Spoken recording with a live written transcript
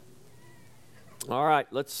All right,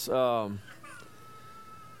 I'm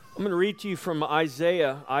going to read to you from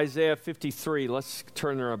Isaiah 53. Let's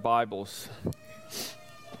turn to our Bibles.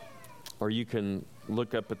 Or you can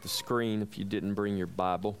look up at the screen if you didn't bring your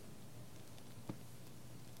Bible.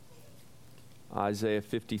 Isaiah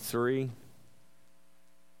 53.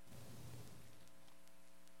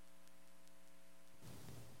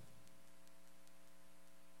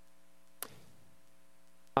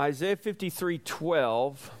 Isaiah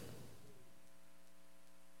 53:12.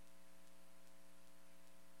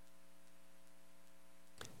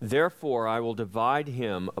 Therefore I will divide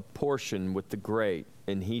him a portion with the great,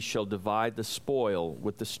 and he shall divide the spoil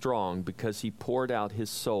with the strong, because he poured out his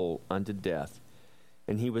soul unto death.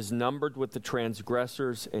 And he was numbered with the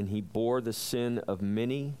transgressors, and he bore the sin of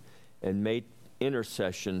many, and made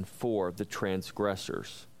intercession for the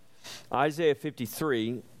transgressors. Isaiah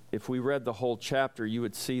 53, if we read the whole chapter, you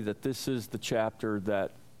would see that this is the chapter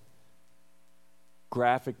that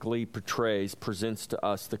graphically presents to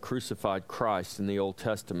us the crucified Christ in the Old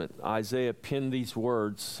Testament. Isaiah penned these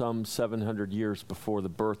words some 700 years before the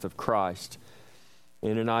birth of Christ.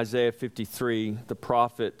 And in Isaiah 53, the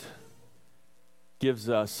prophet gives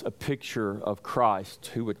us a picture of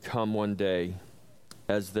Christ who would come one day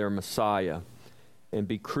as their Messiah and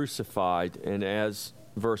be crucified. And as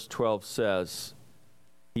verse 12 says,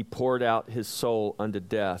 he poured out his soul unto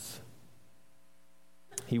death.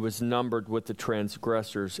 He was numbered with the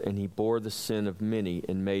transgressors, and he bore the sin of many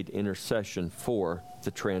and made intercession for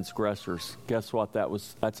the transgressors. Guess what?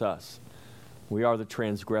 That's us. We are the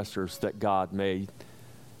transgressors that God made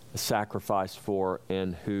a sacrifice for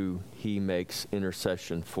and who he makes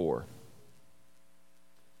intercession for.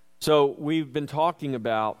 So we've been talking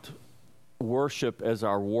about worship as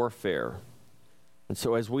our warfare. And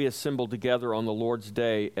so as we assemble together on the Lord's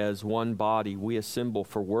Day as one body, we assemble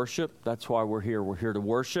for worship. That's why we're here. We're here to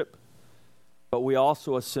worship. But we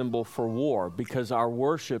also assemble for war, because our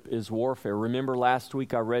worship is warfare. Remember last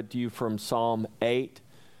week I read to you from Psalm 8,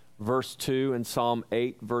 verse 2. And Psalm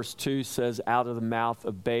 8, verse 2 says, out of the mouth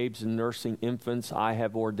of babes and nursing infants I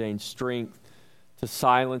have ordained strength to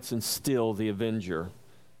silence and still the avenger.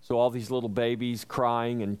 So all these little babies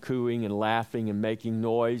crying and cooing and laughing and making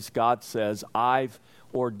noise, God says, I've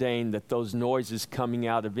ordained that those noises coming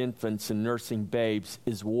out of infants and nursing babes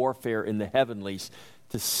is warfare in the heavenlies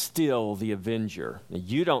to still the avenger. Now,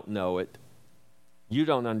 you don't know it. You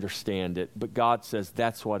don't understand it. But God says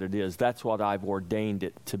that's what it is. That's what I've ordained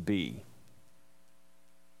it to be.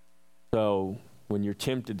 So when you're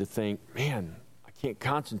tempted to think, man, I can't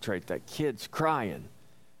concentrate, that kid's crying,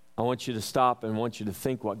 I want you to stop and I want you to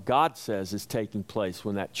think what God says is taking place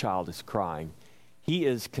when that child is crying. He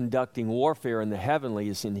is conducting warfare in the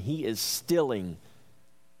heavenlies, and he is stilling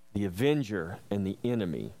the avenger and the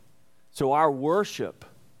enemy. So our worship,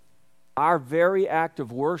 our very act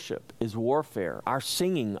of worship is warfare. Our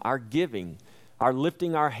singing, our giving, our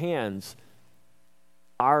lifting our hands,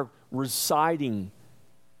 our reciting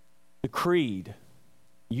the creed,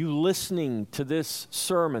 you listening to this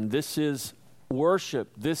sermon, this is worship,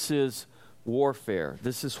 this is warfare.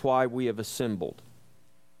 This is why we have assembled.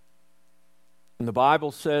 And the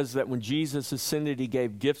Bible says that when Jesus ascended, he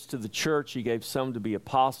gave gifts to the church. He gave some to be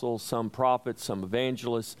apostles, some prophets, some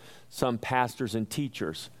evangelists, some pastors and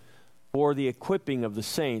teachers, for the equipping of the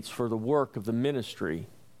saints, for the work of the ministry.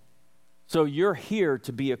 So you're here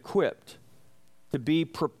to be equipped, to be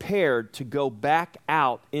prepared to go back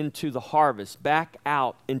out into the harvest, back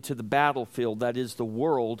out into the battlefield that is the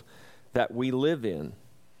world that we live in.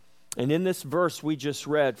 And in this verse we just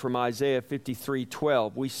read from Isaiah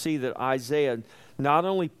 53:12, we see that Isaiah not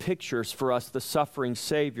only pictures for us the suffering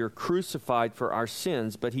Savior crucified for our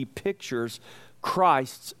sins, but he pictures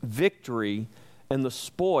Christ's victory and the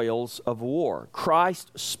spoils of war.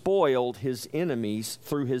 Christ spoiled his enemies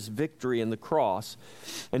through his victory in the cross.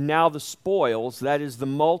 And now the spoils, that is the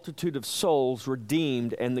multitude of souls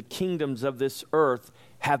redeemed and the kingdoms of this earth,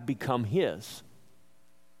 have become his.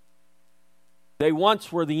 They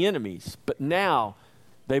once were the enemies, but now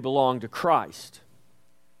they belong to Christ.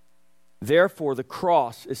 Therefore, the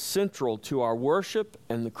cross is central to our worship,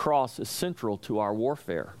 and the cross is central to our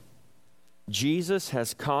warfare. Jesus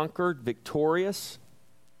has conquered, victorious,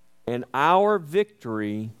 and our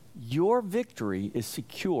victory, your victory, is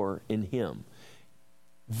secure in him.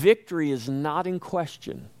 Victory is not in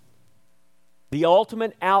question. The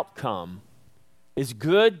ultimate outcome, is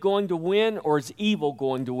good going to win or is evil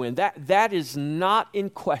going to win? That is not in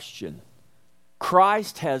question.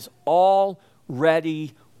 Christ has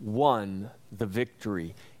already won the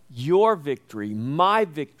victory. Your victory, my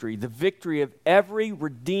victory, the victory of every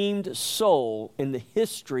redeemed soul in the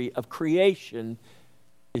history of creation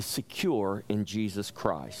is secure in Jesus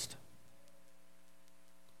Christ.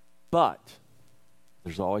 But,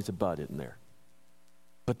 there's always a but in there.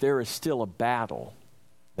 But there is still a battle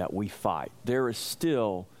that we fight. There is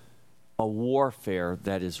still a warfare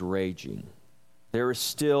that is raging. There is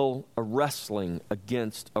still a wrestling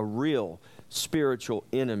against a real spiritual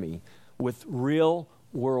enemy with real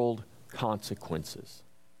world consequences.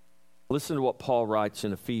 Listen to what Paul writes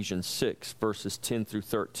in Ephesians 6, verses 10 through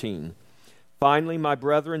 13. Finally, my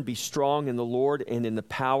brethren, be strong in the Lord and in the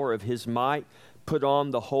power of his might. Put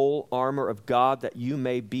on the whole armor of God, that you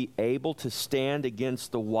may be able to stand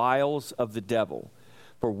against the wiles of the devil.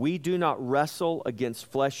 For we do not wrestle against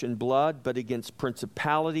flesh and blood, but against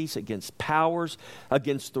principalities, against powers,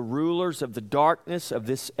 against the rulers of the darkness of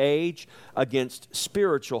this age, against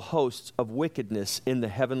spiritual hosts of wickedness in the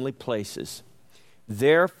heavenly places.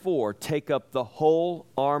 Therefore, take up the whole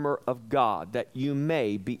armor of God, that you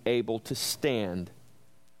may be able to stand,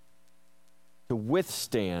 to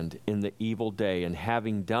withstand in the evil day, and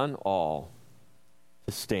having done all,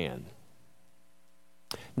 to stand.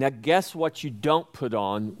 Now, guess what you don't put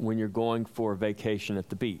on when you're going for a vacation at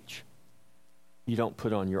the beach? You don't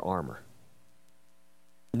put on your armor.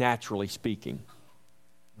 Naturally speaking.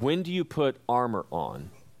 When do you put armor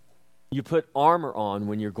on? You put armor on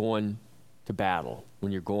when you're going to battle,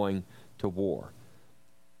 when you're going to war.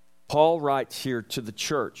 Paul writes here to the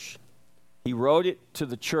church. He wrote it to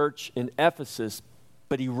the church in Ephesus,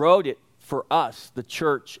 but he wrote it for us, the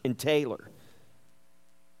church in Taylor.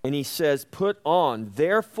 And he says, put on,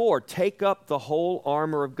 therefore, take up the whole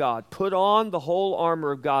armor of God. Put on the whole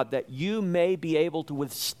armor of God, that you may be able to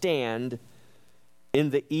withstand in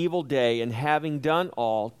the evil day, and having done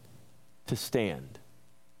all, to stand.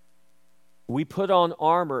 We put on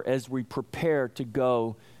armor as we prepare to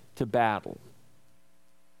go to battle.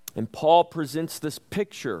 And Paul presents this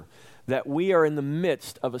picture that we are in the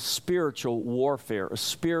midst of a spiritual warfare, a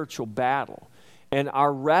spiritual battle. And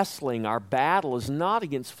our wrestling, our battle is not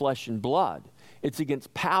against flesh and blood. It's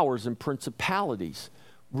against powers and principalities,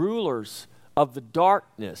 rulers of the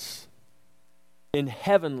darkness in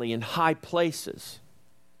heavenly and high places.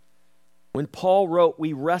 When Paul wrote,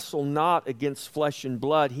 we wrestle not against flesh and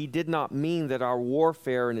blood, he did not mean that our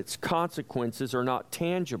warfare and its consequences are not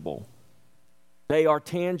tangible. They are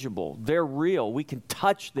tangible. They're real. We can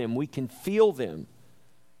touch them. We can feel them.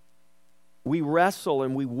 We wrestle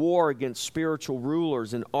and we war against spiritual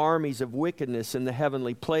rulers and armies of wickedness in the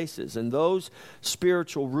heavenly places. And those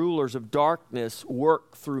spiritual rulers of darkness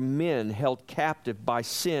work through men held captive by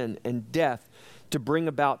sin and death to bring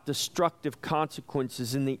about destructive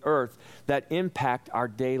consequences in the earth that impact our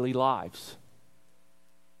daily lives.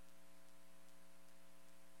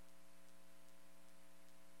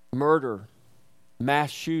 Murder, mass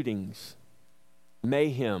shootings,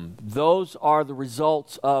 mayhem, those are the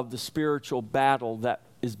results of the spiritual battle that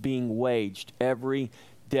is being waged every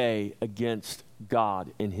day against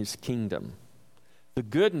God and his kingdom. The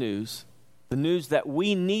good news, the news that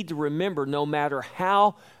we need to remember no matter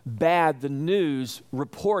how bad the news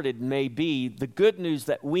reported may be, the good news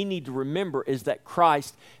that we need to remember is that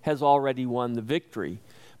Christ has already won the victory.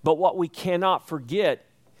 But what we cannot forget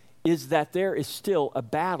is that there is still a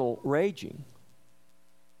battle raging.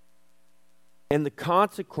 And the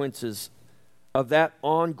consequences of that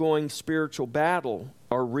ongoing spiritual battle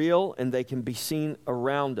are real, and they can be seen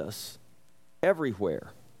around us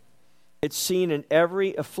everywhere. It's seen in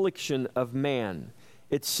every affliction of man.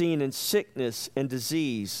 It's seen in sickness and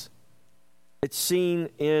disease. It's seen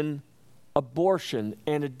in abortion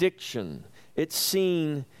and addiction. It's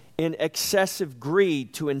seen in excessive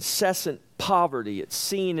greed to incessant poverty. It's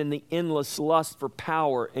seen in the endless lust for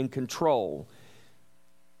power and control.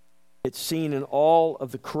 It's seen in all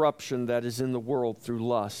of the corruption that is in the world through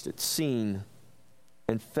lust. It's seen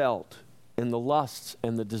and felt in the lusts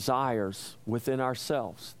and the desires within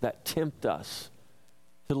ourselves that tempt us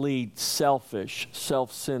to lead selfish,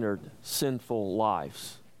 self-centered, sinful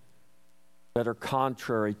lives that are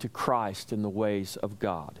contrary to Christ and the ways of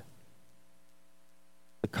God.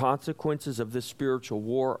 The consequences of this spiritual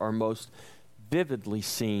war are most vividly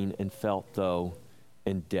seen and felt, though,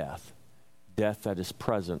 in death. Death that is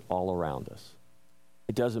present all around us.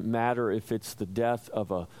 It doesn't matter if it's the death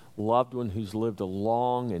of a loved one who's lived a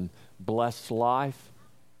long and blessed life,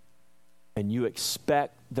 and you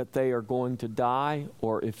expect that they are going to die,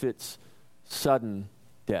 or if it's sudden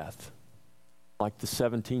death, like the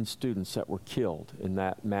 17 students that were killed in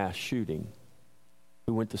that mass shooting,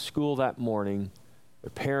 who went to school that morning. Their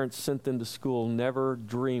parents sent them to school never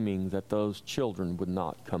dreaming that those children would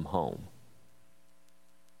not come home.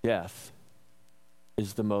 Death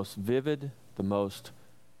is the most vivid, the most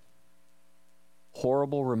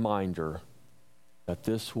horrible reminder that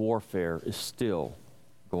this warfare is still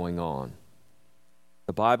going on.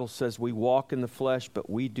 The Bible says we walk in the flesh, but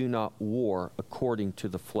we do not war according to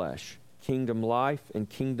the flesh. Kingdom life and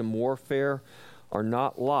kingdom warfare are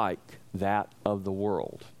not like that of the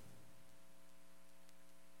world.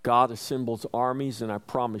 God assembles armies, and I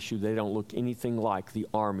promise you they don't look anything like the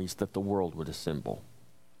armies that the world would assemble.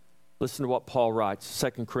 Listen to what Paul writes,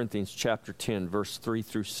 2 Corinthians chapter 10, verse 3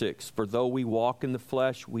 through 6. For though we walk in the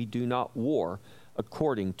flesh, we do not war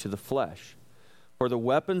according to the flesh. For the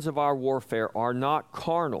weapons of our warfare are not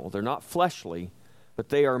carnal, they're not fleshly, but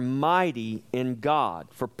they are mighty in God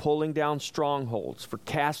for pulling down strongholds, for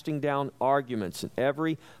casting down arguments and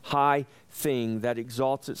every high thing that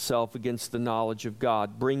exalts itself against the knowledge of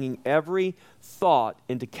God, bringing every thought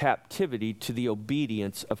into captivity to the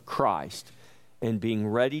obedience of Christ, and being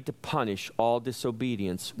ready to punish all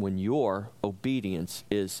disobedience when your obedience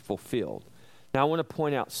is fulfilled. Now I want to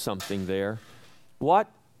point out something there. What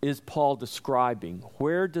is Paul describing?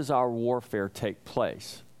 Where does our warfare take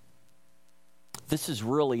place? This is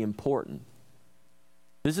really important.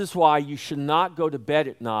 This is why you should not go to bed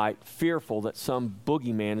at night fearful that some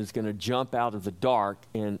boogeyman is going to jump out of the dark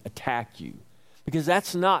and attack you. Because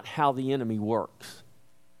that's not how the enemy works.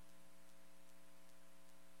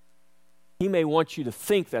 He may want you to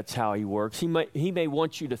think that's how he works. He may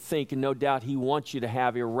want you to think, and no doubt he wants you to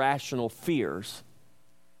have irrational fears,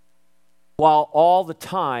 while all the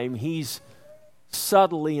time he's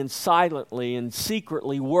subtly and silently and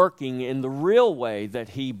secretly working in the real way that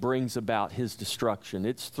he brings about his destruction.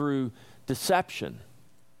 It's through deception.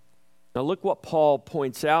 Now look what Paul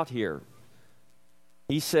points out here.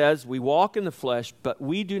 He says, we walk in the flesh, but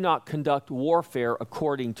we do not conduct warfare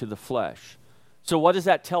according to the flesh. So what does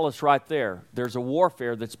that tell us right there? There's a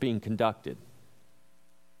warfare that's being conducted.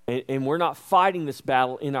 And we're not fighting this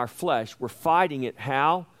battle in our flesh. We're fighting it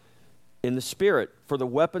how? In the Spirit. For the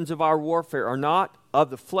weapons of our warfare are not of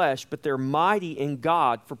the flesh, but they're mighty in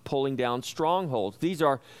God for pulling down strongholds. These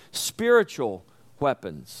are spiritual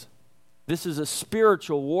weapons. This is a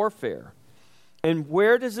spiritual warfare. And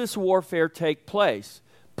where does this warfare take place?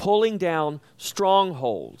 Pulling down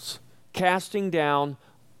strongholds, casting down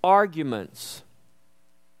arguments,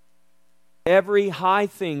 every high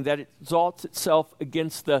thing that exalts itself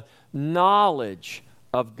against the knowledge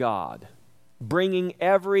of God, bringing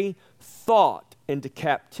every thought into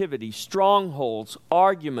captivity, strongholds,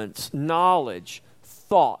 arguments, knowledge,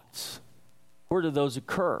 thoughts. Where do those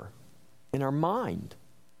occur? In our mind.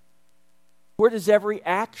 Where does every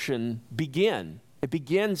action begin? It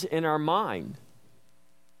begins in our mind.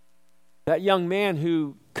 That young man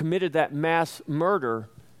who committed that mass murder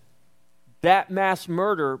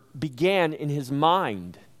began in his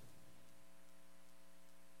mind.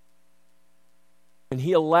 And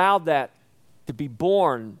he allowed that to be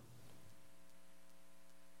born.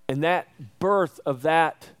 And that birth of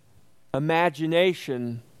that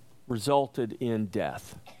imagination resulted in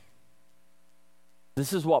death.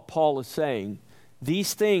 This is what Paul is saying.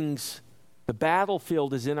 These things, the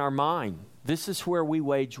battlefield is in our mind. This is where we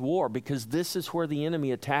wage war, because this is where the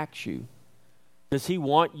enemy attacks you. Does he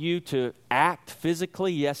want you to act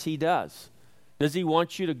physically? Yes, he does. Does he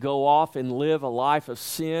want you to go off and live a life of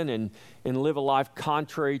sin and live a life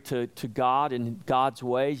contrary to God and God's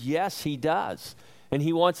ways? Yes, he does. And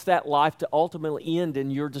he wants that life to ultimately end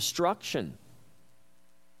in your destruction.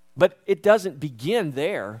 But it doesn't begin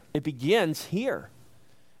there. It begins here.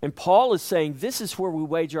 And Paul is saying this is where we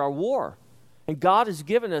wage our war. And God has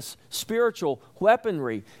given us spiritual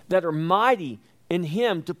weaponry that are mighty in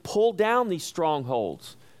him to pull down these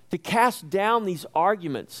strongholds, to cast down these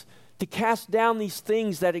arguments, to cast down these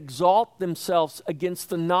things that exalt themselves against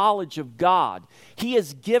the knowledge of God. He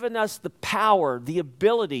has given us the power, the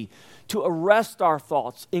ability to arrest our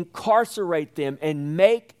thoughts, incarcerate them, and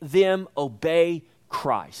make them obey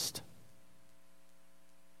Christ.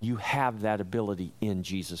 You have that ability in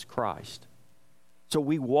Jesus Christ. So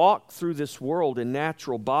we walk through this world in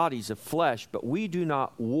natural bodies of flesh, but we do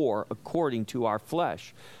not war according to our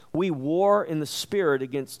flesh. We war in the Spirit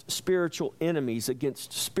against spiritual enemies,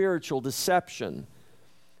 against spiritual deception.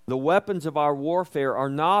 The weapons of our warfare are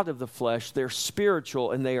not of the flesh, they're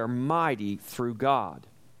spiritual, and they are mighty through God.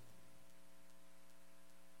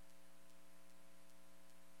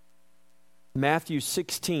 Matthew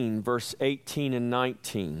 16, verse 18 and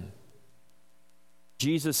 19.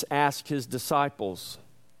 Jesus asked his disciples,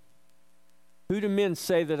 "Who do men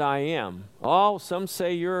say that I am?" "Oh, some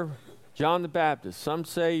say you're John the Baptist. Some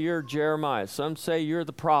say you're Jeremiah. Some say you're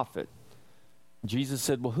the prophet." Jesus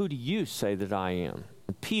said, "Well, who do you say that I am?"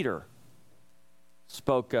 And Peter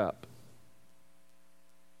spoke up.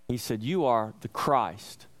 He said, you are the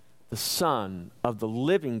Christ, the Son of the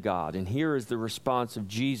living God. And here is the response of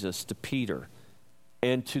Jesus to Peter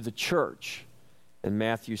and to the church in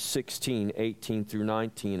Matthew 16, 18 through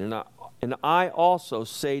 19. And I also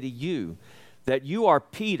say to you that you are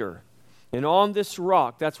Peter, and on this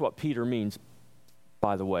rock, that's what Peter means,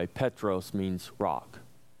 by the way. Petros means rock.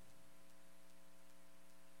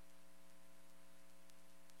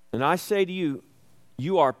 And I say to you,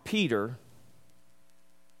 you are Peter.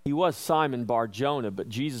 He was Simon Bar-Jonah, but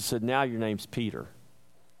Jesus said, now your name's Peter.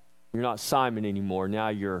 You're not Simon anymore. Now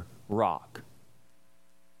you're rock.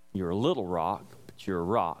 You're a little rock, but you're a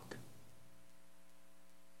rock.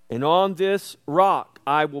 And on this rock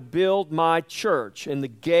I will build my church, and the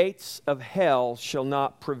gates of hell shall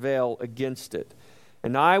not prevail against it.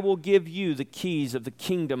 And I will give you the keys of the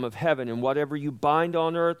kingdom of heaven, and whatever you bind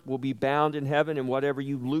on earth will be bound in heaven, and whatever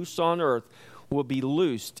you loose on earth will be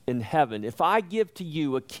loosed in heaven. If I give to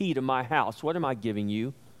you a key to my house, what am I giving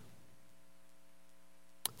you?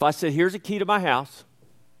 If I said, here's a key to my house,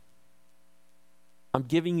 I'm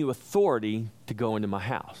giving you authority to go into my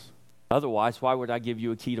house. Otherwise, why would I give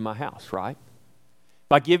you a key to my house, right?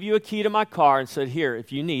 If I give you a key to my car and said, here,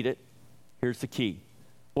 if you need it, here's the key.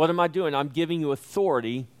 What am I doing? I'm giving you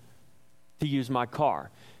authority to use my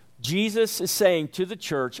car. Jesus is saying to the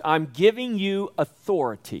church, I'm giving you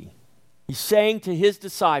authority. He's saying to his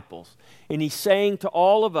disciples, and he's saying to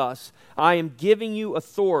all of us, I am giving you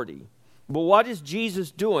authority. But what is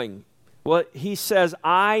Jesus doing? Well, he says,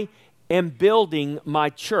 I am building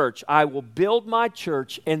my church. I will build my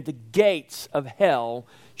church, and the gates of hell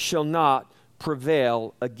shall not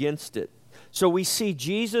prevail against it. So we see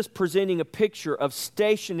Jesus presenting a picture of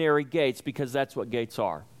stationary gates, because that's what gates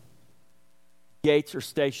are. Gates are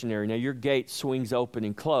stationary. Now your gate swings open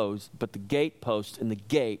and closed, but the gate post and the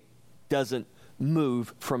gate doesn't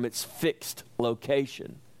move from its fixed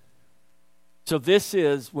location. So this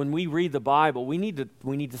is, when we read the Bible, we need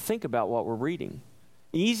to think about what we're reading.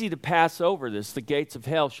 Easy to pass over this. The gates of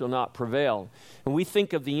hell shall not prevail. And we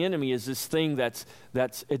think of the enemy as this thing that's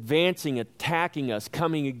advancing, attacking us,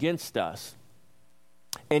 coming against us.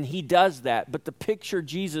 And he does that. But the picture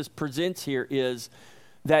Jesus presents here is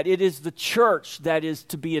that it is the church that is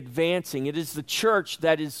to be advancing. It is the church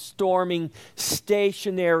that is storming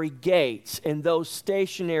stationary gates. And those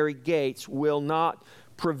stationary gates will not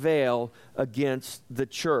prevail against the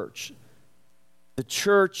church. The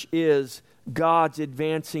church is God's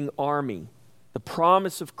advancing army. The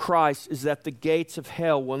promise of Christ is that the gates of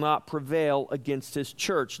hell will not prevail against his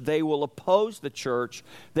church. They will oppose the church.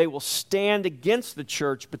 They will stand against the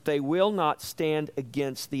church, but they will not stand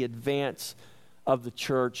against the advance of the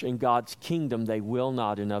church and God's kingdom. They will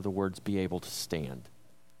not, in other words, be able to stand.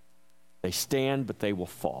 They stand, but they will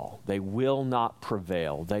fall. They will not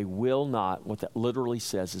prevail. They will not, what that literally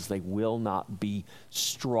says is they will not be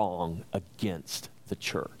strong against the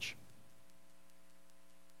church.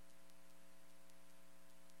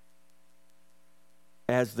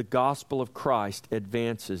 As the gospel of Christ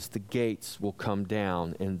advances, the gates will come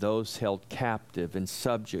down, and those held captive and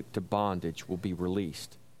subject to bondage will be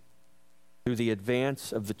released. Through the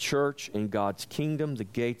advance of the church and God's kingdom, the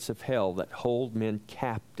gates of hell that hold men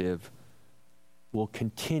captive will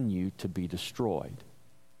continue to be destroyed.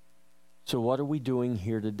 So what are we doing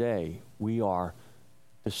here today? We are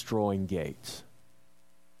destroying gates.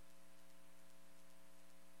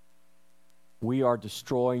 We are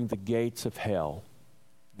destroying the gates of hell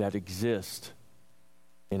that exist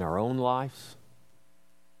in our own lives.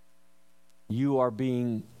 You are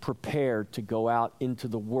being prepared to go out into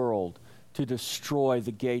the world to destroy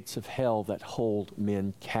the gates of hell that hold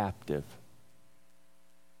men captive.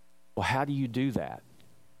 Well, how do you do that?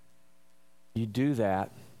 You do that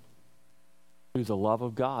through the love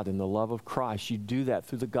of God and the love of Christ. You do that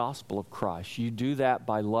through the gospel of Christ. You do that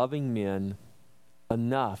by loving men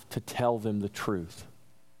enough to tell them the truth.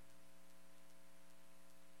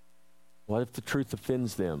 What if the truth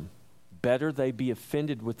offends them? Better they be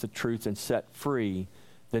offended with the truth and set free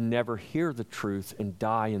than never hear the truth and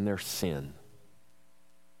die in their sin.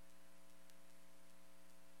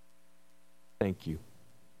 Thank you.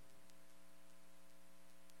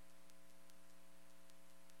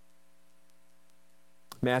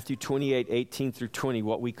 Matthew 28, 18 through 20,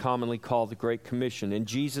 what we commonly call the Great Commission. And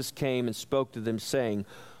Jesus came and spoke to them, saying,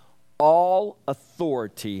 all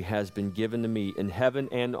authority has been given to me in heaven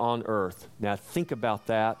and on earth. Now think about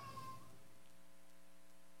that.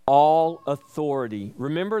 All authority.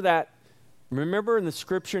 Remember that? Remember in the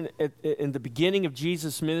scripture, in the beginning of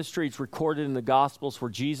Jesus' ministry, it's recorded in the Gospels where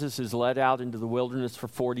Jesus is led out into the wilderness for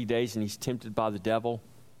 40 days and he's tempted by the devil.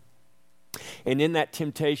 And in that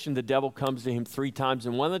temptation, the devil comes to him 3 times.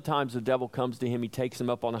 And one of the times the devil comes to him, he takes him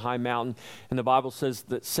up on a high mountain. And the Bible says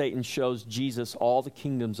that Satan shows Jesus all the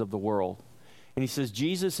kingdoms of the world. And he says,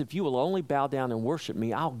 Jesus, if you will only bow down and worship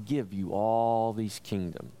me, I'll give you all these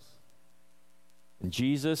kingdoms. And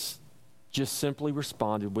Jesus just simply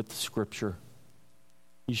responded with the scripture,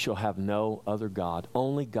 you shall have no other God.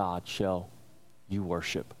 Only God shall you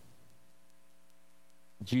worship.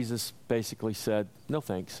 Jesus basically said, no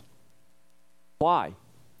thanks. Why?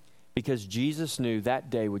 Because Jesus knew that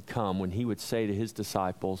day would come when he would say to his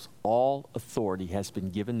disciples, all authority has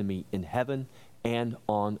been given to me in heaven and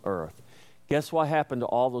on earth. Guess what happened to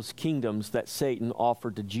all those kingdoms that Satan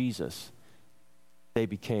offered to Jesus? They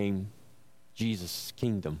became Jesus'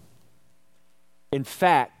 kingdom. In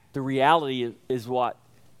fact, the reality of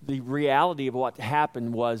what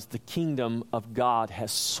happened was the kingdom of God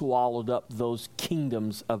has swallowed up those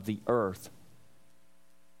kingdoms of the earth.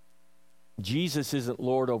 Jesus isn't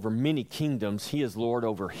Lord over many kingdoms. He is Lord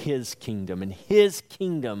over his kingdom. And his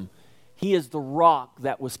kingdom, he is the rock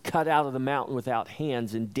that was cut out of the mountain without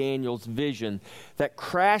hands in Daniel's vision that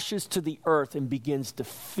crashes to the earth and begins to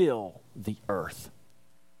fill the earth.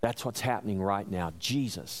 That's what's happening right now.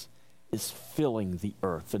 Jesus is filling the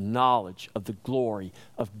earth. The knowledge of the glory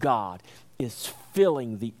of God is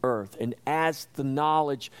filling the earth. And as the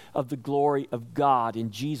knowledge of the glory of God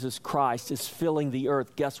in Jesus Christ is filling the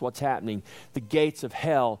earth, guess what's happening? The gates of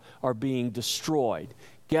hell are being destroyed.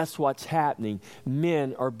 Guess what's happening?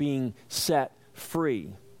 Men are being set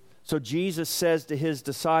free. So Jesus says to his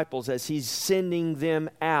disciples as he's sending them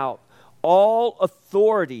out, all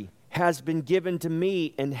authority has been given to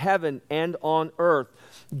me in heaven and on earth.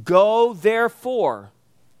 Go therefore.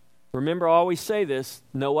 Remember, I always say this,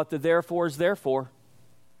 know what the therefore is there for.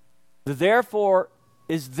 The therefore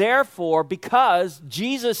is therefore because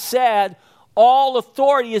Jesus said, all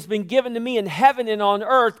authority has been given to me in heaven and on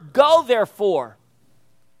earth. Go therefore.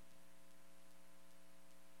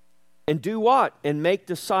 And do what? And make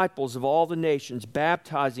disciples of all the nations,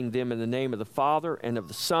 baptizing them in the name of the Father and of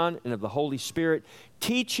the Son and of the Holy Spirit,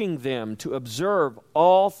 teaching them to observe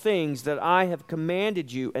all things that I have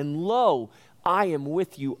commanded you. And lo, I am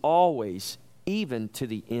with you always, even to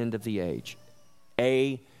the end of the age.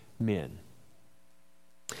 Amen.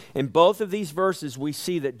 In both of these verses, we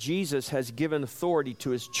see that Jesus has given authority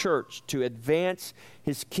to his church to advance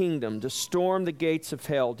his kingdom, to storm the gates of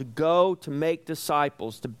hell, to go to make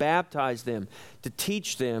disciples, to baptize them, to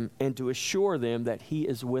teach them, and to assure them that he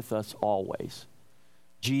is with us always.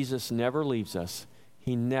 Jesus never leaves us.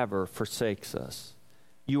 He never forsakes us.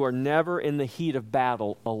 You are never in the heat of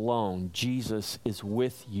battle alone. Jesus is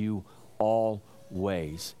with you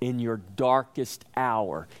always. In your darkest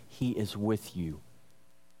hour, he is with you.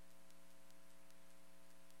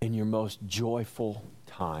 In your most joyful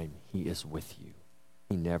time, he is with you.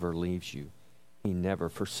 He never leaves you. He never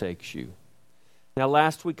forsakes you. Now,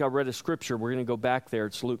 last week I read a scripture. We're going to go back there.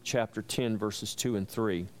 It's Luke chapter 10, verses 2 and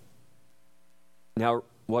 3. Now,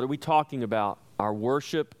 what are we talking about? Our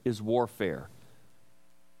worship is warfare.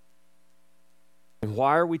 And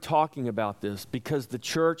why are we talking about this? Because the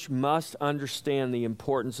church must understand the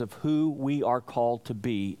importance of who we are called to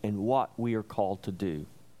be and what we are called to do.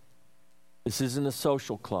 This isn't a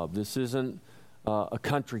social club. This isn't a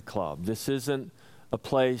country club. This isn't a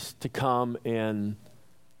place to come and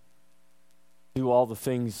do all the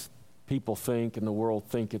things people think and the world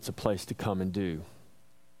think it's a place to come and do.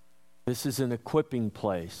 This is an equipping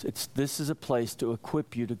place. This is a place to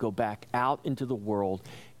equip you to go back out into the world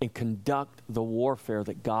and conduct the warfare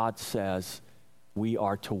that God says we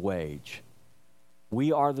are to wage.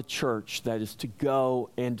 We are the church that is to go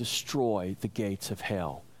and destroy the gates of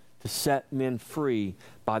hell, to set men free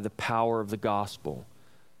by the power of the gospel.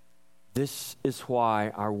 This is why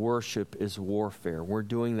our worship is warfare. We're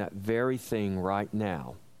doing that very thing right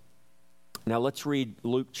now. Now let's read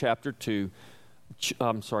Luke chapter 10,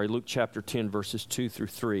 verses 2 through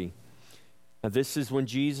 3. Now this is when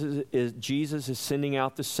Jesus is sending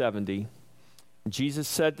out the 70. Jesus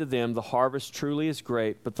said to them, the harvest truly is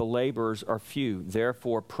great, but the laborers are few.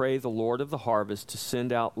 Therefore pray the Lord of the harvest to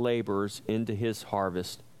send out laborers into his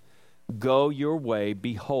harvest. Go your way,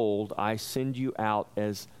 behold, I send you out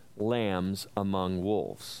as lambs among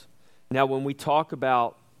wolves. Now, when we talk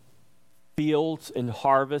about fields and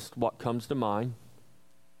harvest, what comes to mind?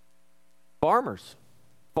 Farmers,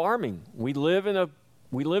 farming. We live in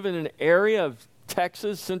an area of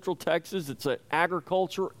Texas, Central Texas. It's an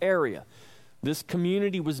agriculture area. This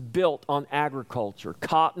community was built on agriculture.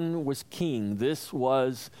 Cotton was king. This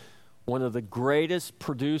was one of the greatest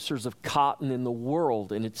producers of cotton in the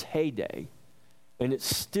world in its heyday. And it's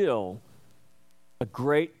still a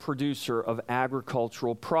great producer of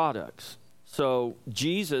agricultural products. So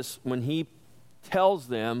Jesus, when he tells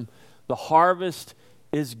them the harvest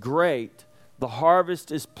is great, the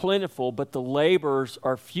harvest is plentiful, but the laborers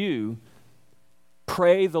are few,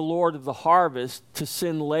 pray the Lord of the harvest to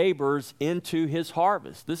send laborers into his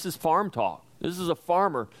harvest. This is farm talk. This is a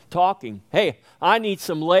farmer talking. Hey, I need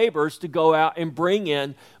some laborers to go out and bring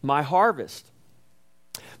in my harvest.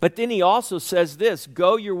 But then he also says this,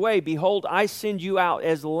 go your way. Behold, I send you out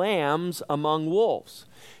as lambs among wolves.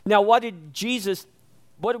 Now, what did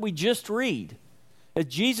we just read? As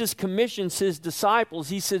Jesus commissions his disciples,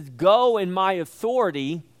 he says, go in my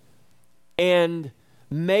authority and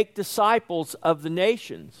make disciples of the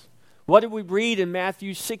nations. What did we read in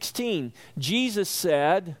Matthew 16? Jesus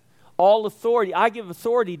said, all authority, I give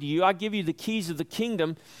authority to you. I give you the keys of the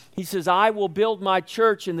kingdom. He says, I will build my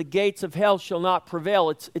church and the gates of hell shall not prevail.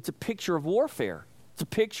 It's a picture of warfare. It's a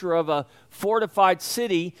picture of a fortified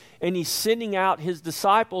city, and he's sending out his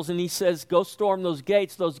disciples, and he says, go storm those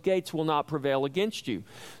gates. Those gates will not prevail against you.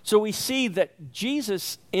 So we see that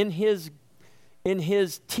Jesus, in his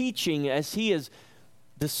teaching, as he is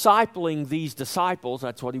discipling these disciples,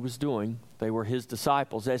 that's what he was doing. They were his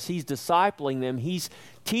disciples. As he's discipling them, he's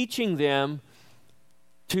teaching them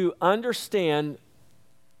to understand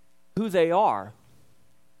who they are,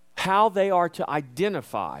 how they are to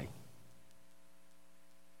identify.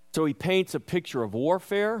 So he paints a picture of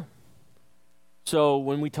warfare. So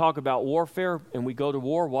when we talk about warfare and we go to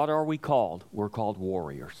war, what are we called? We're called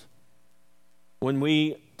warriors. When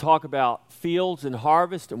we talk about fields and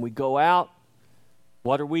harvest and we go out,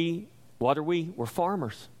 what are we? We're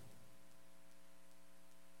farmers.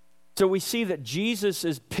 So we see that Jesus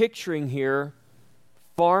is picturing here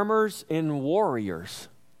farmers and warriors.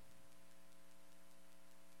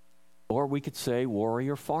 Or we could say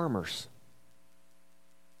warrior farmers.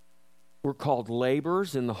 We're called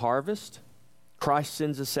laborers in the harvest. Christ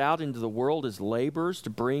sends us out into the world as laborers to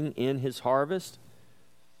bring in his harvest.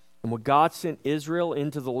 And when God sent Israel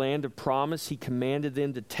into the land of promise, he commanded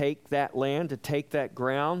them to take that land, to take that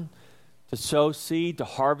ground, to sow seed, to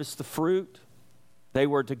harvest the fruit. They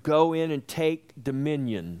were to go in and take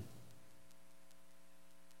dominion.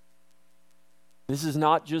 This is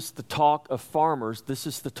not just the talk of farmers. This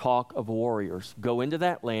is the talk of warriors. Go into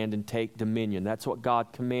that land and take dominion. That's what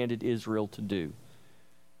God commanded Israel to do.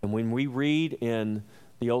 And when we read in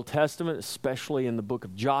the Old Testament, especially in the book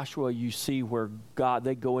of Joshua, you see where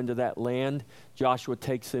they go into that land. Joshua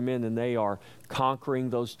takes them in and they are conquering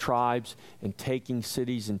those tribes and taking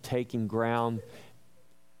cities and taking ground.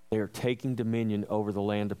 They are taking dominion over the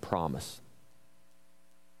land of promise.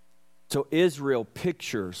 So Israel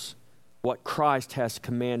pictures what Christ has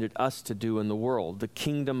commanded us to do in the world. The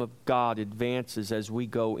kingdom of God advances as we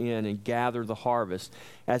go in and gather the harvest,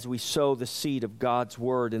 as we sow the seed of God's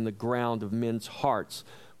word in the ground of men's hearts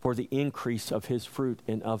for the increase of his fruit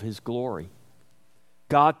and of his glory.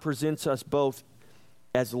 God presents us both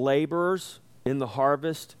as laborers in the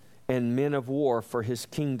harvest and men of war for his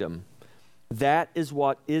kingdom. That is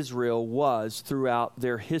what Israel was throughout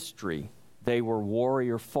their history. They were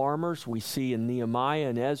warrior farmers. We see in Nehemiah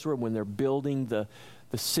and Ezra when they're building the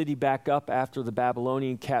city back up after the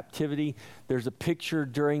Babylonian captivity. There's a picture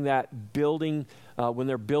during that building, when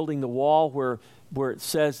they're building the wall, where it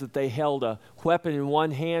says that they held a weapon in one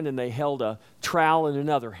hand and they held a trowel in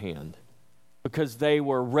another hand, because they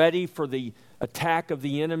were ready for the attack of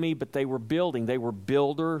the enemy, but they were building. They were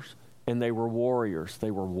builders and they were warriors. They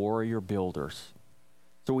were warrior builders.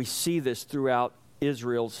 So we see this throughout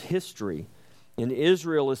Israel's history. And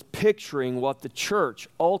Israel is picturing what the church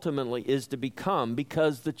ultimately is to become,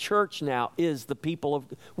 because the church now is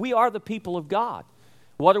we are the people of God.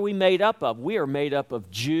 What are we made up of? We are made up of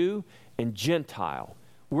Jew and Gentile.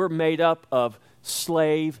 We're made up of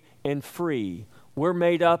slave and free. We're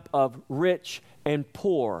made up of rich and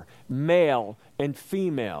poor, male and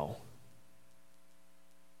female.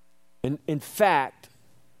 And in fact,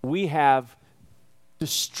 we have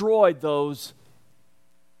destroyed those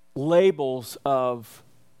labels of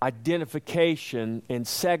identification and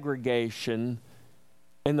segregation.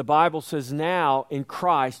 And the Bible says now in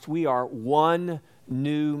Christ we are one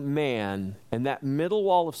new man. And that middle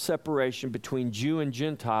wall of separation between Jew and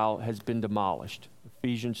Gentile has been demolished.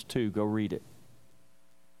 Ephesians 2, go read it.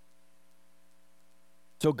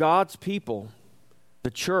 So God's people,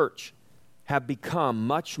 the church, have become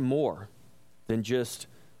much more than just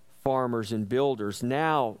farmers and builders.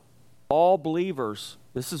 Now, all believers,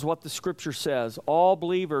 this is what the scripture says, all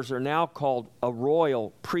believers are now called a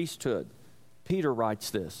royal priesthood. Peter writes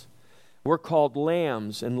this. We're called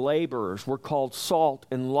lambs and laborers. We're called salt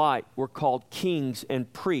and light. We're called kings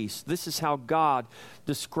and priests. This is how God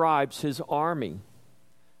describes his army.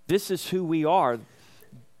 This is who we are.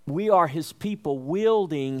 We are his people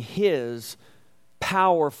wielding his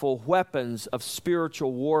powerful weapons of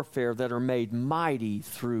spiritual warfare that are made mighty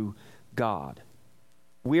through God.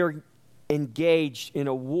 We are engaged in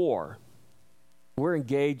a war. We're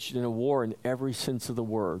engaged in a war in every sense of the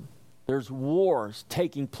word. There's wars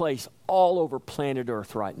taking place all over planet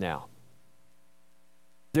Earth right now.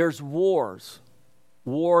 There's wars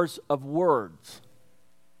of words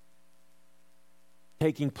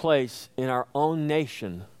taking place in our own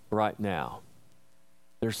nation right now.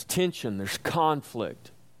 There's tension, there's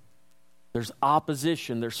conflict, there's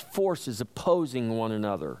opposition, there's forces opposing one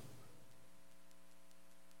another.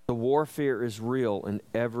 The warfare is real in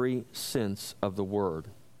every sense of the word.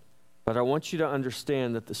 But I want you to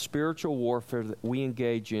understand that the spiritual warfare that we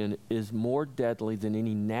engage in is more deadly than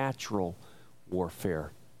any natural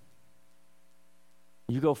warfare.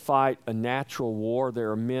 You go fight a natural war,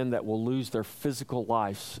 there are men that will lose their physical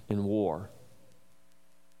lives in war.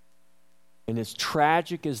 And as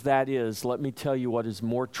tragic as that is, let me tell you what is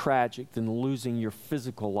more tragic than losing your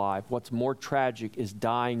physical life. What's more tragic is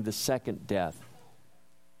dying the second death,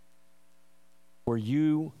 where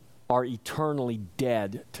you are eternally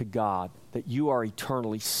dead to God, that you are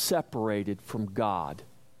eternally separated from God.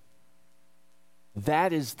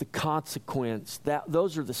 That is the consequence.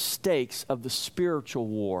 Those are the stakes of the spiritual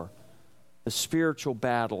war, the spiritual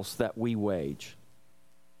battles that we wage.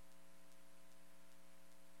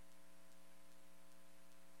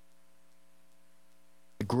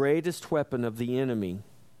 The greatest weapon of the enemy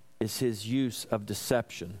is his use of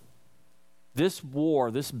deception. This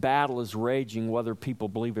war, this battle is raging whether people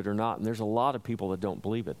believe it or not, and there's a lot of people that don't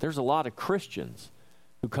believe it. There's a lot of Christians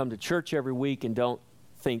who come to church every week and don't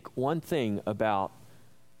think one thing about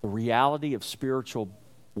the reality of spiritual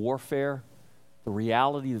warfare, the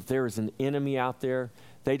reality that there is an enemy out there.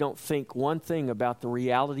 They don't think one thing about the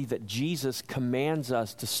reality that Jesus commands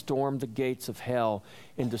us to storm the gates of hell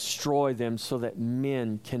and destroy them so that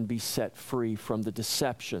men can be set free from the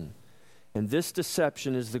deception. And this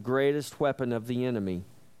deception is the greatest weapon of the enemy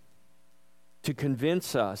to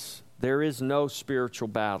convince us there is no spiritual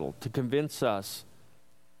battle, to convince us,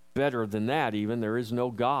 better than that even, there is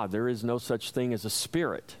no God, there is no such thing as a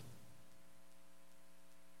spirit.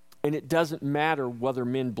 And it doesn't matter whether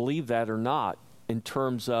men believe that or not in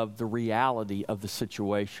terms of the reality of the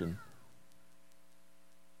situation.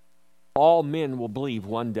 All men will believe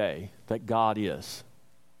one day that God is.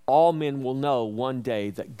 All men will know one day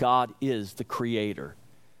that God is the Creator,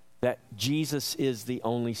 that Jesus is the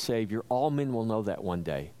only Savior. All men will know that one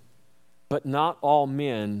day. But not all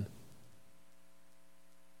men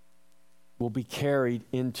will be carried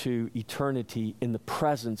into eternity in the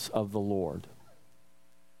presence of the Lord.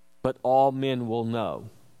 But all men will know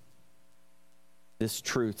this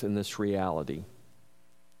truth and this reality.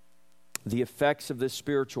 The effects of this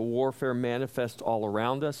spiritual warfare manifest all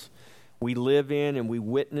around us. We live in and we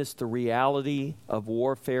witness the reality of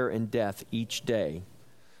warfare and death each day.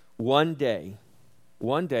 One day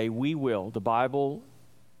we will. The Bible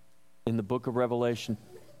in the book of Revelation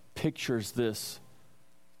pictures this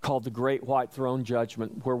called the Great White Throne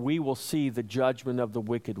Judgment, where we will see the judgment of the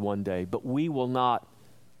wicked one day, but we will not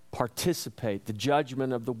participate. The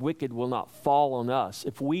judgment of the wicked will not fall on us.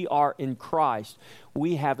 If we are in Christ,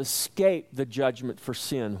 we have escaped the judgment for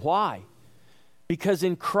sin. Why? Because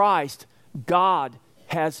in Christ, God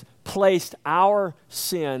has placed our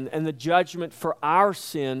sin and the judgment for our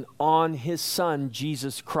sin on His Son,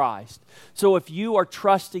 Jesus Christ. So if you are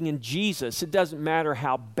trusting in Jesus, it doesn't matter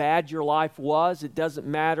how bad your life was. It doesn't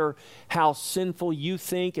matter how sinful you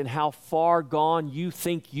think and how far gone you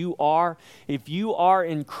think you are. If you are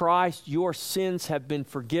in Christ, your sins have been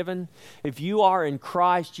forgiven. If you are in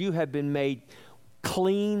Christ, you have been made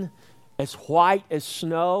clean, as white as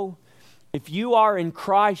snow. If you are in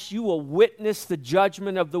Christ, you will witness the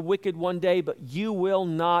judgment of the wicked one day, but you will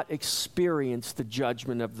not experience the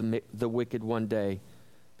judgment of the wicked one day,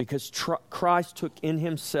 because Christ took in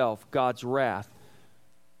Himself God's wrath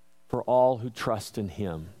for all who trust in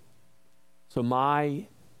Him. So my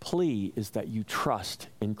plea is that you trust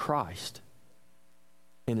in Christ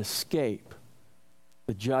and escape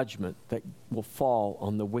the judgment that will fall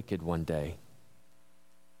on the wicked one day.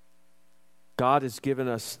 God has given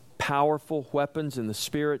us powerful weapons in the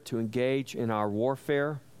Spirit to engage in our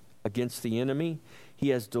warfare against the enemy. He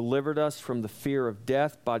has delivered us from the fear of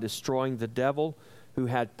death by destroying the devil who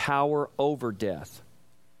had power over death.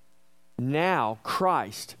 Now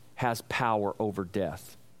Christ has power over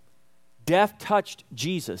death. Death touched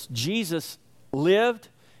Jesus. Jesus lived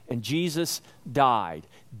and Jesus died.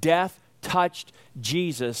 Death touched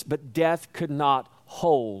Jesus, but death could not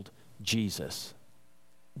hold Jesus.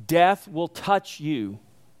 Death will touch you,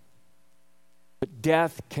 but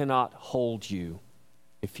death cannot hold you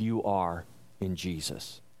if you are in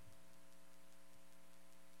Jesus.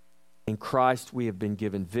 In Christ, we have been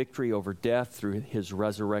given victory over death through his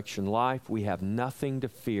resurrection life. We have nothing to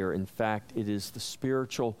fear. In fact, it is the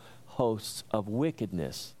spiritual hosts of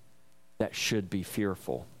wickedness that should be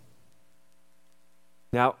fearful.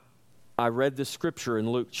 Now, I read this scripture in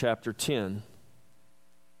Luke chapter 10.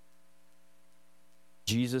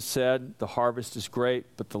 Jesus said, the harvest is great,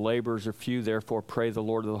 but the laborers are few. Therefore, pray the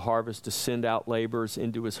Lord of the harvest to send out laborers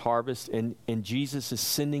into his harvest. And Jesus is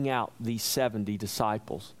sending out these 70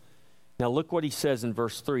 disciples. Now, look what he says in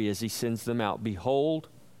verse 3 as he sends them out. Behold,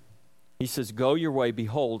 he says, go your way.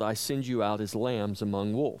 Behold, I send you out as lambs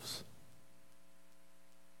among wolves.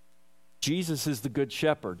 Jesus is the good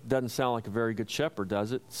shepherd. Doesn't sound like a very good shepherd,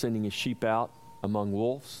 does it? Sending his sheep out among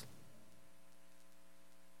wolves.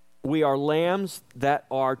 We are lambs that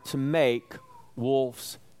are to make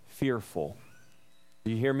wolves fearful.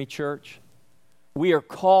 Do you hear me, church? We are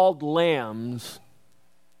called lambs,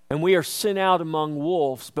 and we are sent out among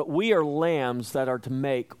wolves, but we are lambs that are to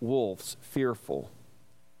make wolves fearful.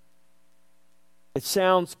 It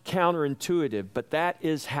sounds counterintuitive, but that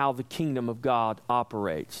is how the kingdom of God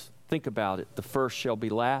operates. Think about it. The first shall be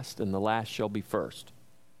last, and the last shall be first.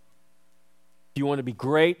 If you want to be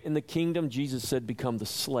great in the kingdom, Jesus said, become the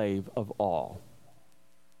slave of all.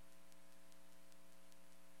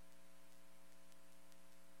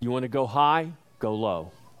 You want to go high? Go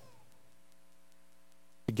low.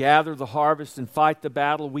 To gather the harvest and fight the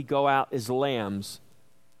battle, we go out as lambs,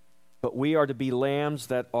 but we are to be lambs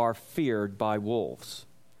that are feared by wolves.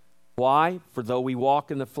 Why? For though we walk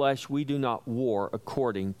in the flesh, we do not war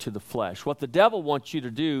according to the flesh. What the devil wants you to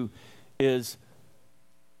do is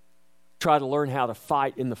try to learn how to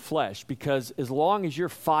fight in the flesh, because as long as you're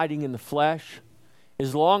fighting in the flesh,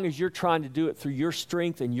 as long as you're trying to do it through your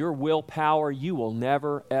strength and your willpower, you will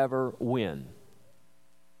never, ever win.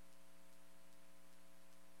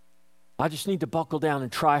 I just need to buckle down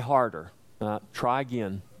and try harder. Try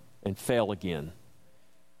again and fail again.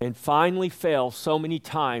 And finally fail so many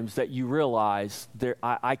times that you realize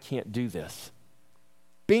I can't do this.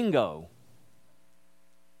 Bingo.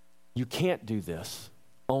 You can't do this.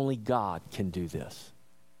 Only God can do this.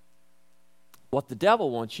 What the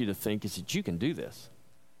devil wants you to think is that you can do this.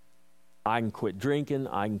 I can quit drinking.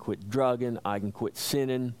 I can quit drugging. I can quit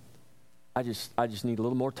sinning. I just need a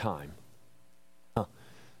little more time.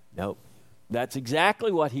 Nope. That's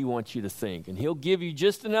exactly what he wants you to think. And he'll give you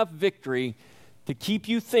just enough victory to keep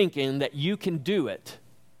you thinking that you can do it.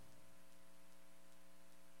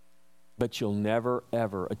 But you'll never,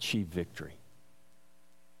 ever achieve victory.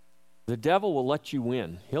 The devil will let you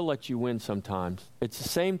win. He'll let you win sometimes. It's the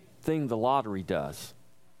same thing the lottery does.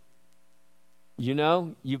 You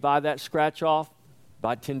know, you buy that scratch off,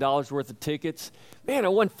 buy $10 worth of tickets. Man, I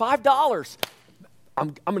won $5.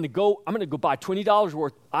 I'm going to go buy $20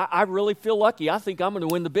 worth. I really feel lucky. I think I'm going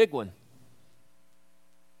to win the big one.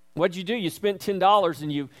 What'd you do? You spent $10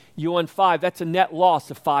 and you won $5. That's a net loss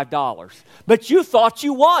of $5. But you thought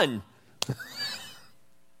you won.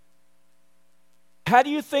 How do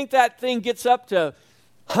you think that thing gets up to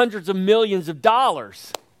hundreds of millions of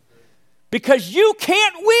dollars? Because you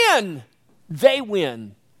can't win. They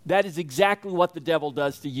win. That is exactly what the devil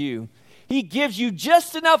does to you. He gives you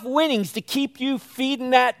just enough winnings to keep you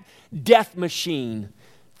feeding that death machine,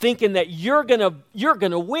 thinking that you're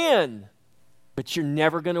gonna win, but you're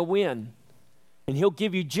never gonna win. And he'll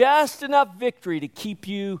give you just enough victory to keep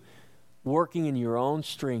you working in your own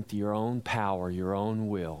strength, your own power, your own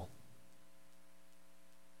will.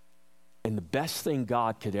 And the best thing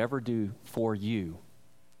God could ever do for you,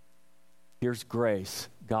 here's grace.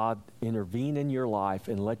 God intervene in your life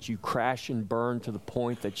and let you crash and burn to the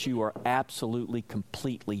point that you are absolutely,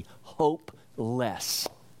 completely hopeless.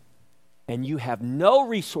 And you have no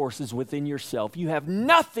resources within yourself. You have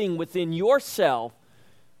nothing within yourself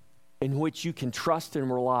in which you can trust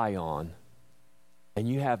and rely on. And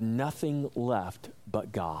you have nothing left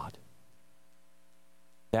but God.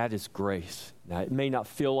 That is grace. Now, it may not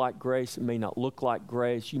feel like grace. It may not look like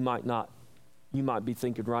grace. You might be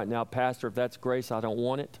thinking right now, Pastor, if that's grace, I don't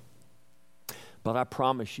want it. But I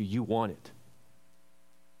promise you, you want it.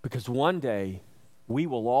 Because one day, we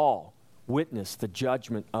will all witness the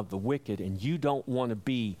judgment of the wicked, and you don't want to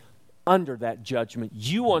be under that judgment.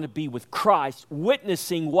 You want to be with Christ,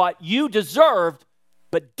 witnessing what you deserved,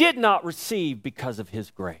 but did not receive because of his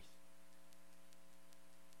grace.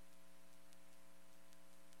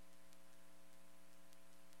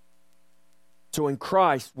 So in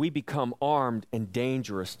Christ, we become armed and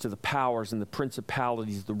dangerous to the powers and the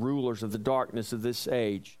principalities, the rulers of the darkness of this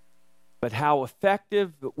age. But how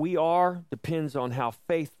effective we are depends on how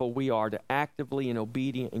faithful we are to actively and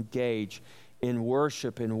obediently engage in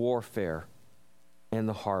worship and warfare and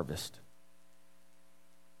the harvest.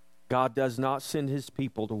 God does not send his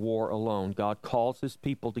people to war alone. God calls his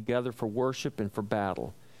people together for worship and for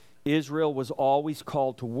battle. Israel was always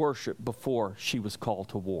called to worship before she was called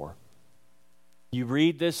to war. You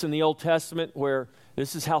read this in the Old Testament where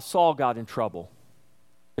this is how Saul got in trouble.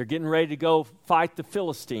 They're getting ready to go fight the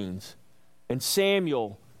Philistines. And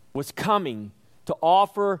Samuel was coming to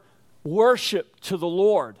offer worship to the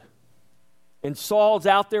Lord. And Saul's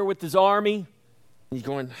out there with his army. He's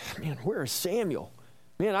going, man, where is Samuel?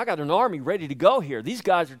 Man, I got an army ready to go here. These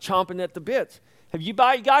guys are chomping at the bits. Have you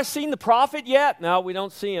guys seen the prophet yet? No, we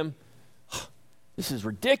don't see him. This is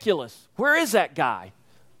ridiculous. Where is that guy?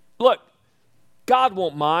 Look, God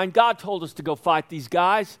won't mind. God told us to go fight these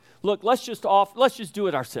guys. Look, let's just do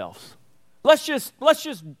it ourselves. Let's just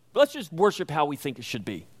worship how we think it should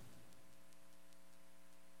be.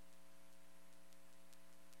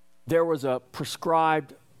 There was a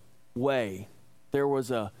prescribed way. There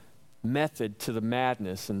was a method to the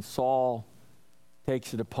madness, and Saul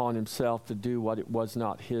takes it upon himself to do what it was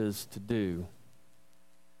not his to do.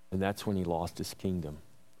 And that's when he lost his kingdom.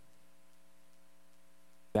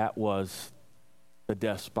 That was the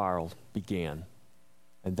death spiral began.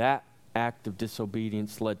 And that act of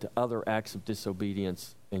disobedience led to other acts of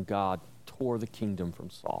disobedience, and God tore the kingdom from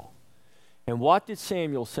Saul. And what did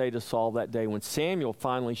Samuel say to Saul that day when Samuel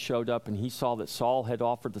finally showed up and he saw that Saul had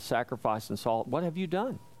offered the sacrifice, and Saul, what have you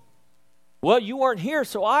done? Well, you weren't here,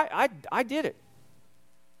 so I did it.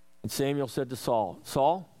 And Samuel said to Saul,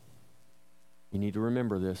 Saul, you need to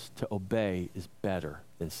remember this, to obey is better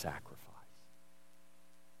than sacrifice.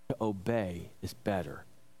 To obey is better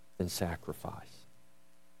than sacrifice.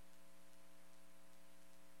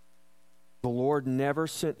 The Lord never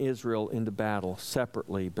sent Israel into battle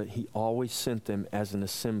separately, but he always sent them as an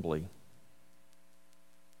assembly.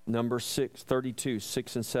 Numbers 32,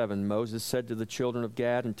 6 and 7. Moses said to the children of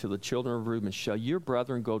Gad and to the children of Reuben, shall your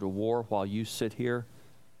brethren go to war while you sit here?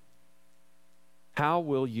 Why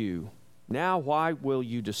will you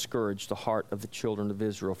discourage the heart of the children of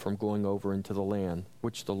Israel from going over into the land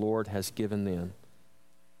which the Lord has given them?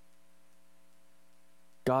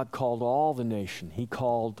 God called all the nation. He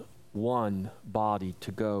called one body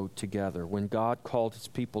to go together. When God called his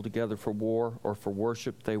people together for war or for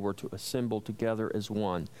worship, they were to assemble together as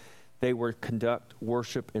one. They were to conduct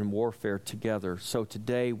worship and warfare together. So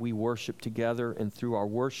today we worship together, and through our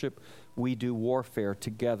worship we do warfare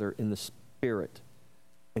together in the Spirit,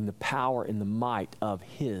 in the power and the might of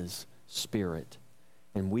his Spirit.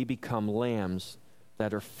 And we become lambs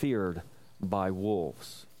that are feared by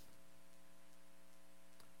wolves.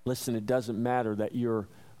 Listen, it doesn't matter that you're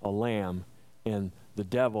a lamb and the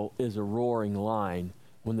devil is a roaring lion.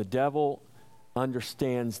 When the devil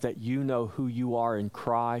understands that you know who you are in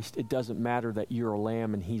Christ, it doesn't matter that you're a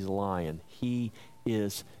lamb and he's a lion. He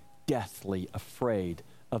is deathly afraid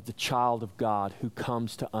of the child of God who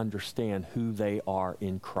comes to understand who they are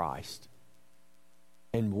in Christ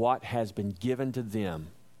and what has been given to them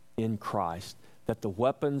in Christ, that the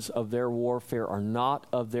weapons of their warfare are not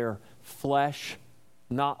of their flesh,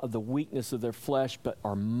 not of the weakness of their flesh, but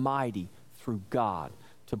are mighty through God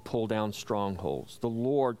to pull down strongholds. The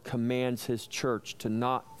Lord commands his church to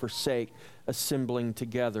not forsake assembling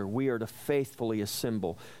together. We are to faithfully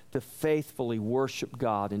assemble, to faithfully worship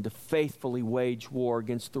God, and to faithfully wage war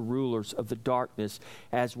against the rulers of the darkness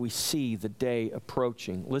as we see the day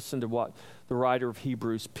approaching. Listen to what the writer of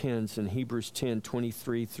Hebrews pens in Hebrews 10,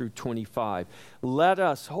 23 through 25. Let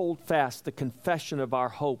us hold fast the confession of our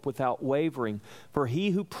hope without wavering, for he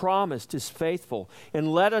who promised is faithful.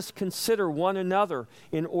 And let us consider one another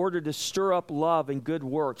in order to stir up love and good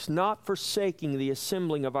works, not forsaking the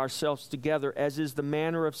assembling of ourselves together, as is the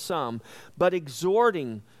manner of some, but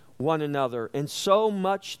exhorting one another, and so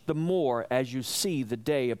much the more as you see the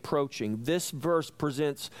day approaching. This verse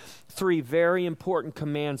presents three very important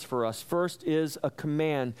commands for us. First is a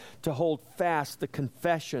command to hold fast the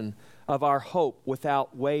confession of our hope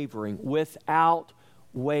without wavering. Without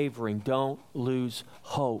wavering. Don't lose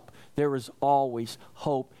hope. There is always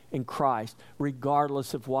hope in Christ,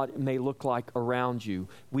 regardless of what it may look like around you.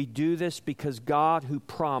 We do this because God who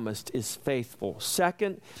promised is faithful.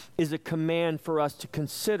 Second is a command for us to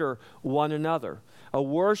consider one another. A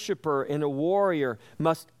worshiper and a warrior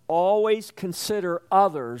must always consider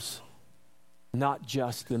others, not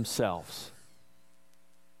just themselves.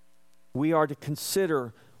 We are to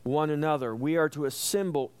consider one another. We are to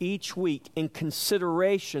assemble each week in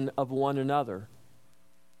consideration of one another.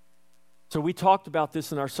 So we talked about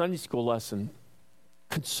this in our Sunday school lesson.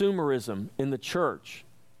 Consumerism in the church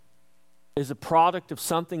is a product of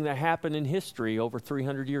something that happened in history over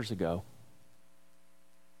 300 years ago.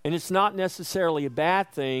 And it's not necessarily a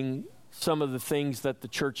bad thing, some of the things that the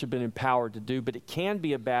church have been empowered to do, but it can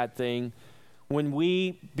be a bad thing when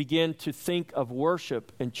we begin to think of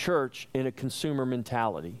worship and church in a consumer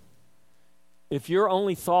mentality. If your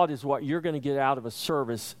only thought is what you're going to get out of a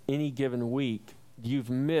service any given week, you've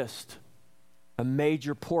missed a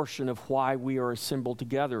major portion of why we are assembled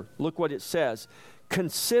together. Look what it says.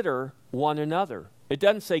 Consider one another. It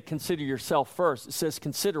doesn't say consider yourself first. It says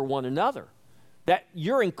consider one another. That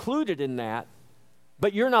you're included in that,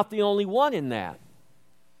 but you're not the only one in that.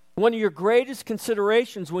 One of your greatest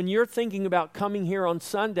considerations when you're thinking about coming here on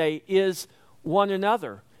Sunday is one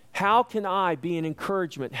another. How can I be an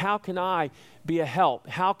encouragement? How can I be a help?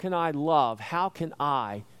 How can I love? How can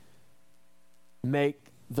I make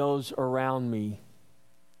those around me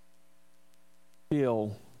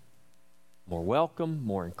feel more welcome,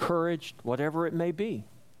 more encouraged, whatever it may be?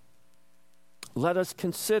 Let us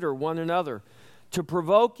consider one another to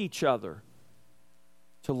provoke each other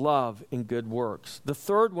to love and good works. The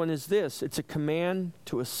third one is this. It's a command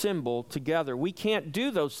to assemble together. We can't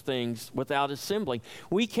do those things without assembling.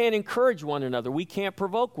 We can't encourage one another. We can't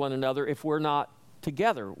provoke one another if we're not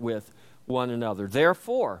together with one another.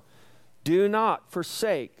 Therefore, do not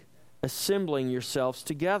forsake assembling yourselves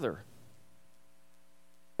together.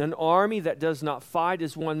 An army that does not fight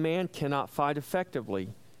as one man cannot fight effectively.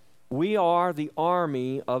 We are the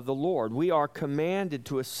army of the Lord. We are commanded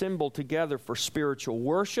to assemble together for spiritual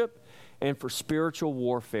worship and for spiritual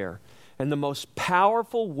warfare. And the most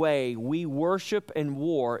powerful way we worship and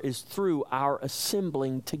war is through our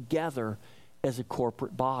assembling together as a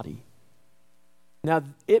corporate body. Now,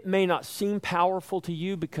 it may not seem powerful to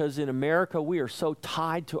you because in America we are so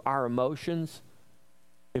tied to our emotions.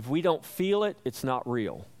 If we don't feel it, it's not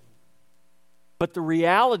real. But the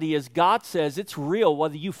reality is God says it's real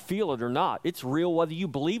whether you feel it or not. It's real whether you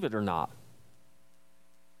believe it or not.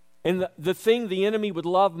 And the thing the enemy would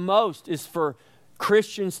love most is for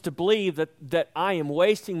Christians to believe that I am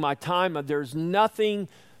wasting my time. There's nothing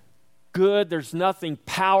good, there's nothing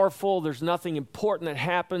powerful, there's nothing important that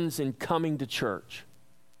happens in coming to church.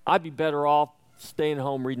 I'd be better off staying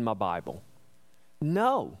home reading my Bible.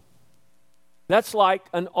 No. That's like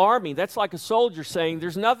an army. That's like a soldier saying,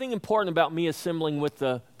 there's nothing important about me assembling with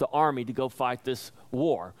the army to go fight this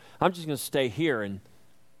war. I'm just going to stay here and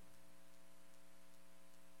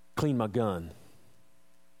clean my gun.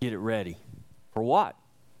 Get it ready. For what?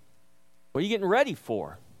 What are you getting ready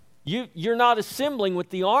for? You're not assembling with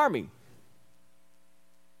the army.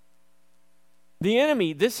 The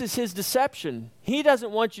enemy, this is his deception. He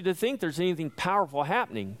doesn't want you to think there's anything powerful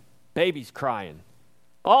happening. Babies crying.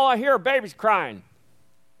 All I hear are babies crying.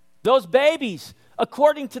 Those babies,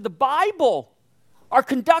 according to the Bible, are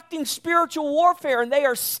conducting spiritual warfare, and they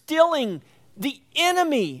are stilling the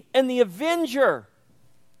enemy and the avenger.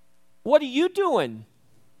 What are you doing?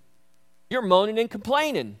 You're moaning and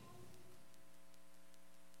complaining.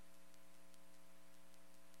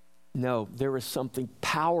 No, there is something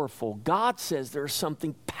powerful. God says there is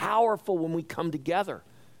something powerful when we come together.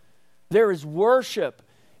 There is worship.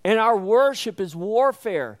 And our worship is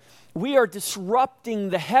warfare. We are disrupting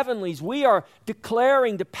the heavenlies. We are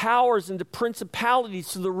declaring to powers and to principalities,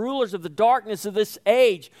 to the rulers of the darkness of this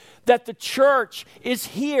age, that the church is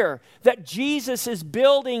here, that Jesus is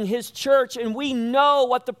building his church, and we know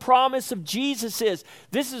what the promise of Jesus is.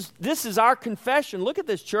 This is our confession. Look at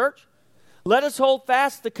this, church. Let us hold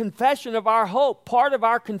fast the confession of our hope. Part of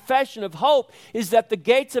our confession of hope is that the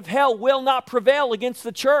gates of hell will not prevail against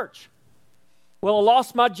the church. Well, I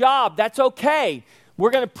lost my job. That's okay. We're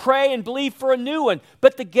going to pray and believe for a new one.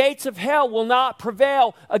 But the gates of hell will not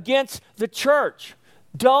prevail against the church.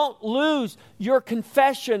 Don't lose your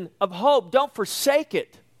confession of hope. Don't forsake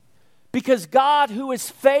it. Because God, who is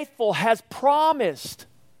faithful, has promised.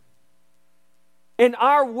 And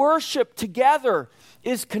our worship together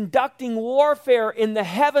is conducting warfare in the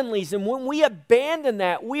heavenlies. And when we abandon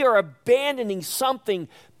that, we are abandoning something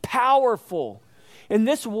powerful. And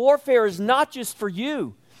this warfare is not just for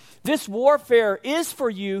you. This warfare is for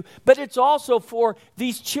you, but it's also for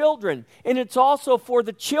these children. And it's also for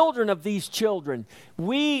the children of these children.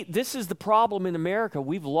 This is the problem in America.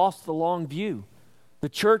 We've lost the long view. The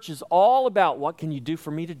church is all about, what can you do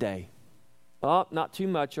for me today? Oh, not too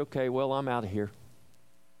much. Okay, well, I'm out of here.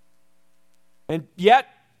 And yet,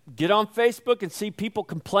 get on Facebook and see people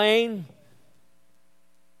complain.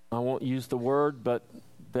 I won't use the word, but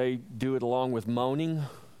they do it along with moaning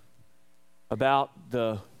about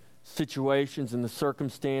the situations and the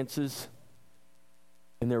circumstances.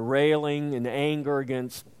 And they're railing in anger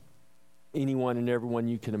against anyone and everyone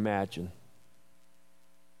you can imagine.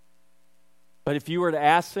 But if you were to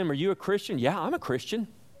ask them, are you a Christian? Yeah, I'm a Christian.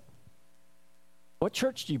 What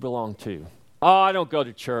church do you belong to? Oh, I don't go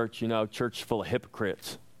to church. Church is full of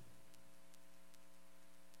hypocrites.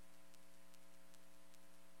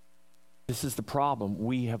 This is the problem.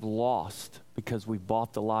 We have lost because we've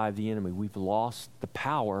bought the lie of the enemy. We've lost the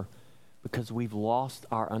power because we've lost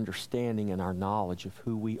our understanding and our knowledge of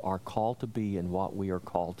who we are called to be and what we are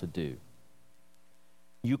called to do.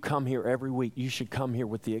 You come here every week. You should come here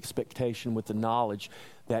with the expectation, with the knowledge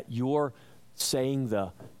that you're saying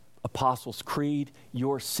the Apostles' Creed,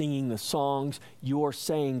 you're singing the songs, you're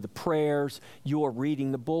saying the prayers, you're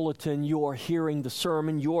reading the bulletin, you're hearing the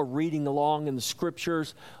sermon, you're reading along in the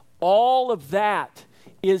scriptures. All of that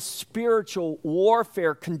is spiritual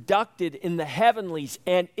warfare conducted in the heavenlies,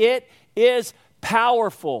 and it is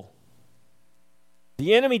powerful.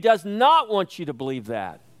 The enemy does not want you to believe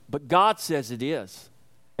that, but God says it is.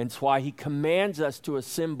 And it's why he commands us to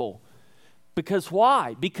assemble. Because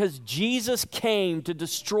why? Because Jesus came to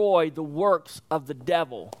destroy the works of the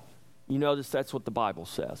devil. You notice that's what the Bible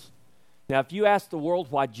says. Now, if you ask the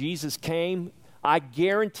world why Jesus came, I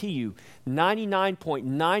guarantee you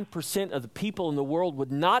 99.9% of the people in the world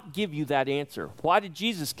would not give you that answer. Why did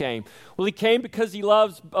Jesus came? Well, he came because he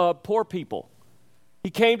loves poor people. He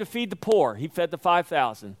came to feed the poor. He fed the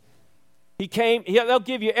 5,000. They'll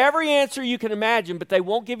give you every answer you can imagine, but they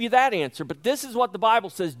won't give you that answer. But this is what the Bible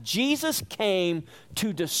says. Jesus came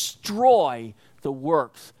to destroy the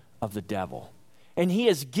works of the devil. And he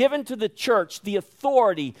has given to the church the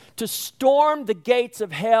authority to storm the gates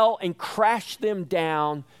of hell and crash them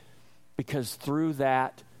down, because through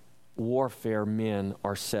that warfare, men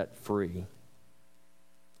are set free.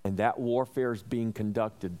 And that warfare is being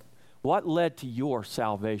conducted. What led to your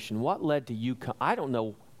salvation? What led to you? I don't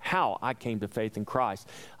know how I came to faith in Christ.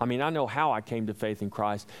 I know how I came to faith in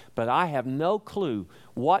Christ, but I have no clue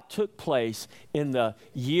what took place in the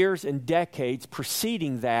years and decades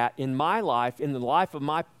preceding that in my life, in the life of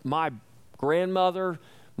my grandmother,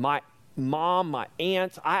 my mom, my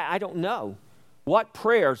aunts. I don't know. What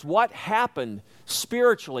prayers, what happened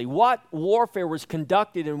spiritually, what warfare was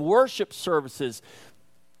conducted in worship services.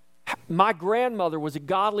 My grandmother was a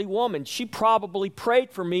godly woman. She probably prayed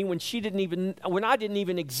for me when I didn't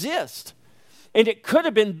even exist. And it could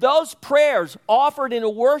have been those prayers offered in a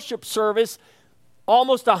worship service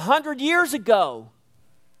almost 100 years ago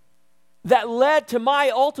that led to my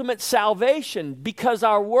ultimate salvation, because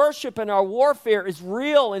our worship and our warfare is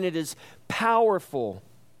real and it is powerful.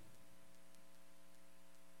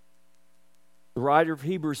 The writer of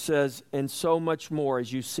Hebrews says, and so much more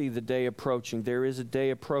as you see the day approaching. There is a day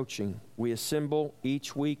approaching. We assemble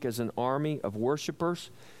each week as an army of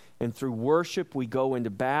worshipers, and through worship we go into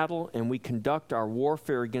battle and we conduct our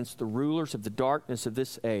warfare against the rulers of the darkness of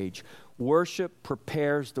this age. Worship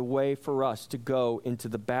prepares the way for us to go into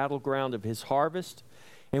the battleground of his harvest.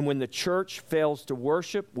 And when the church fails to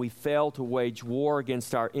worship, we fail to wage war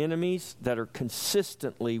against our enemies that are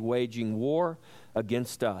consistently waging war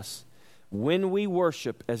against us. When we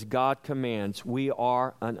worship as God commands, we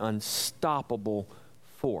are an unstoppable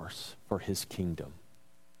force for his kingdom.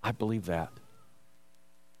 I believe that.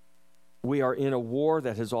 We are in a war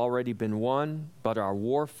that has already been won, but our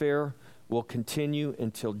warfare will continue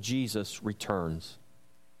until Jesus returns.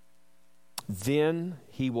 Then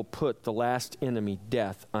he will put the last enemy,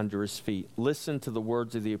 death, under his feet. Listen to the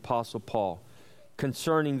words of the Apostle Paul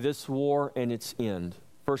concerning this war and its end.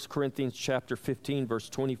 1 Corinthians chapter 15, verse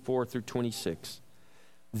 24 through 26.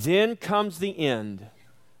 Then comes the end,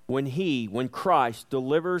 when Christ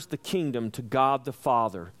delivers the kingdom to God the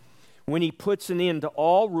Father, when he puts an end to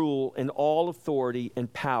all rule and all authority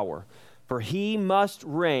and power. For he must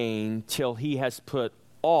reign till he has put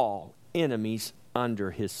all enemies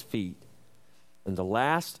under his feet. And the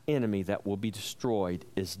last enemy that will be destroyed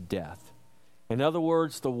is death. In other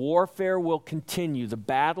words, the warfare will continue, the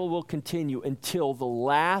battle will continue until the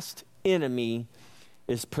last enemy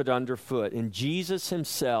is put underfoot. And Jesus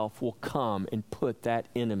himself will come and put that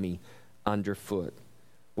enemy underfoot.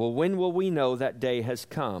 Well, when will we know that day has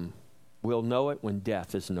come? We'll know it when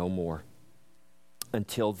death is no more.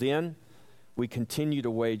 Until then, we continue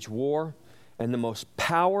to wage war, and the most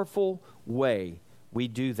powerful way we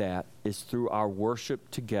do that is through our worship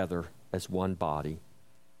together as one body.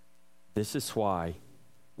 This is why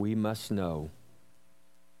we must know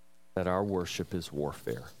that our worship is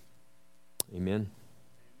warfare. Amen.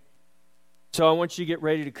 So I want you to get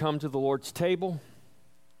ready to come to the Lord's table.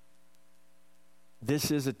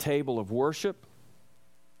 This is a table of worship.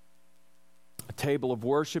 A table of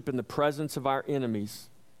worship in the presence of our enemies.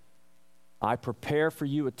 I prepare for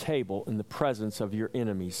you a table in the presence of your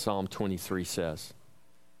enemies, Psalm 23 says.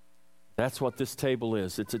 That's what this table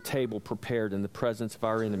is. It's a table prepared in the presence of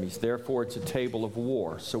our enemies. Therefore, it's a table of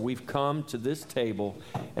war. So we've come to this table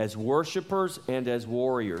as worshipers and as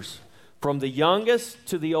warriors, from the youngest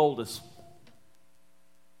to the oldest.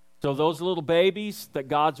 So those little babies that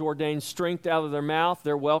God's ordained strength out of their mouth,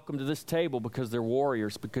 they're welcome to this table because they're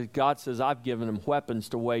warriors, because God says, I've given them weapons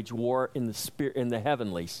to wage war in the spirit, in the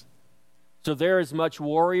heavenlies. So they're as much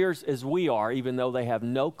warriors as we are, even though they have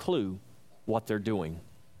no clue what they're doing.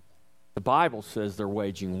 The Bible says they're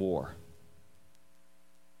waging war.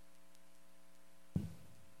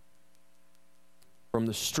 From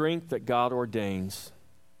the strength that God ordains,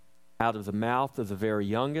 out of the mouth of the very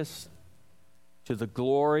youngest, to the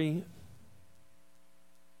glory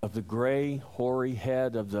of the gray, hoary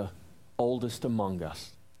head of the oldest among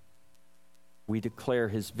us, we declare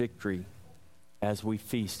his victory as we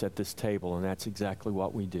feast at this table, and that's exactly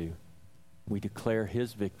what we do. We declare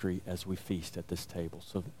his victory as we feast at this table.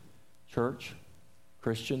 So, church,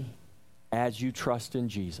 Christian, as you trust in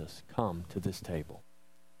Jesus, come to this table.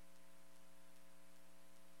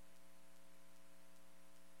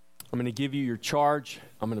 I'm going to give you your charge.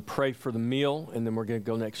 I'm going to pray for the meal, and then we're going to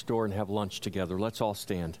go next door and have lunch together. Let's all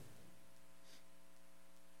stand.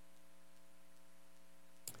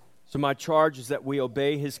 So my charge is that we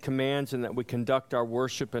obey his commands and that we conduct our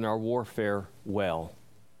worship and our warfare well.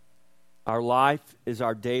 Our life is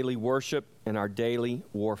our daily worship and our daily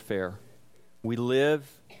warfare. We live,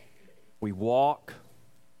 we walk,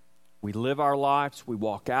 we live our lives, we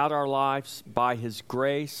walk out our lives by his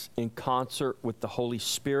grace in concert with the Holy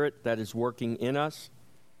Spirit that is working in us.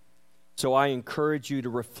 So I encourage you to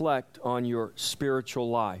reflect on your spiritual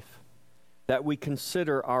life, that we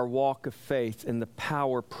consider our walk of faith and the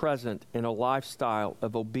power present in a lifestyle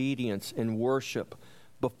of obedience and worship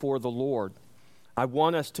before the Lord. I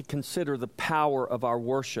want us to consider the power of our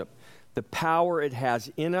worship, the power it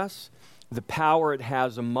has in us, the power it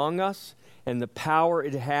has among us, and the power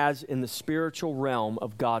it has in the spiritual realm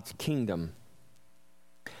of God's kingdom.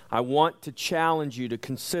 I want to challenge you to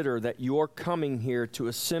consider that your coming here to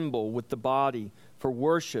assemble with the body for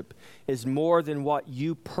worship is more than what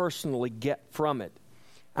you personally get from it.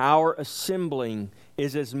 Our assembling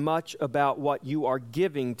is as much about what you are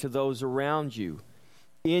giving to those around you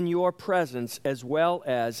in your presence as well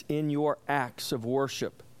as in your acts of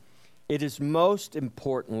worship. It is most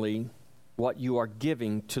importantly what you are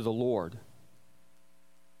giving to the Lord.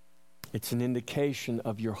 It's an indication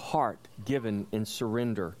of your heart given in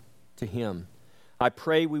surrender to him. I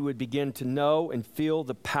pray we would begin to know and feel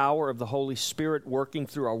the power of the Holy Spirit working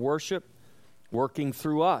through our worship, working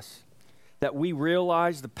through us. That we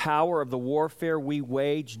realize the power of the warfare we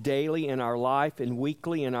wage daily in our life and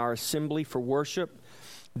weekly in our assembly for worship.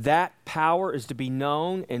 That power is to be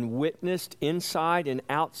known and witnessed inside and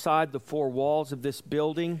outside the four walls of this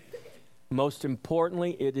building. Most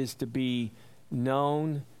importantly, it is to be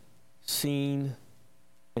known, seen,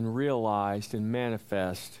 and realized and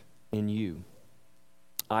manifest in you.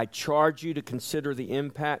 I charge you to consider the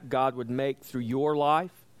impact God would make through your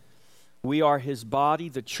life. We are his body,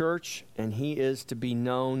 the church, and he is to be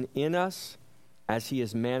known in us as he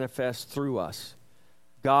is manifest through us.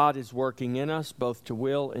 God is working in us both to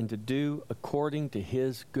will and to do according to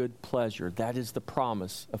his good pleasure. That is the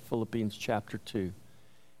promise of Philippians chapter 2.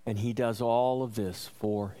 And he does all of this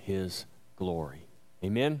for his glory.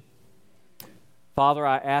 Amen. Father,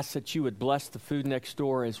 I ask that you would bless the food next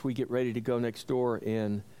door as we get ready to go next door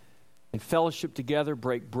and fellowship together,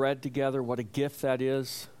 break bread together. What a gift that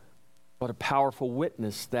is. What a powerful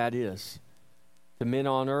witness that is to men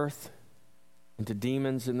on earth and to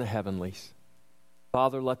demons in the heavenlies.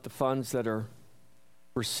 Father, let the funds that are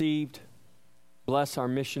received bless our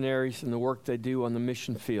missionaries and the work they do on the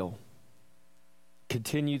mission field.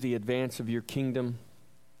 Continue the advance of your kingdom,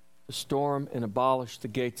 to storm and abolish the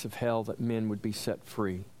gates of hell, that men would be set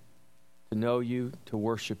free, to know you, to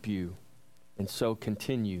worship you, and so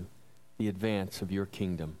continue the advance of your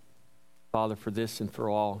kingdom. Father, for this and for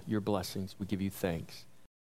all your blessings, we give you thanks.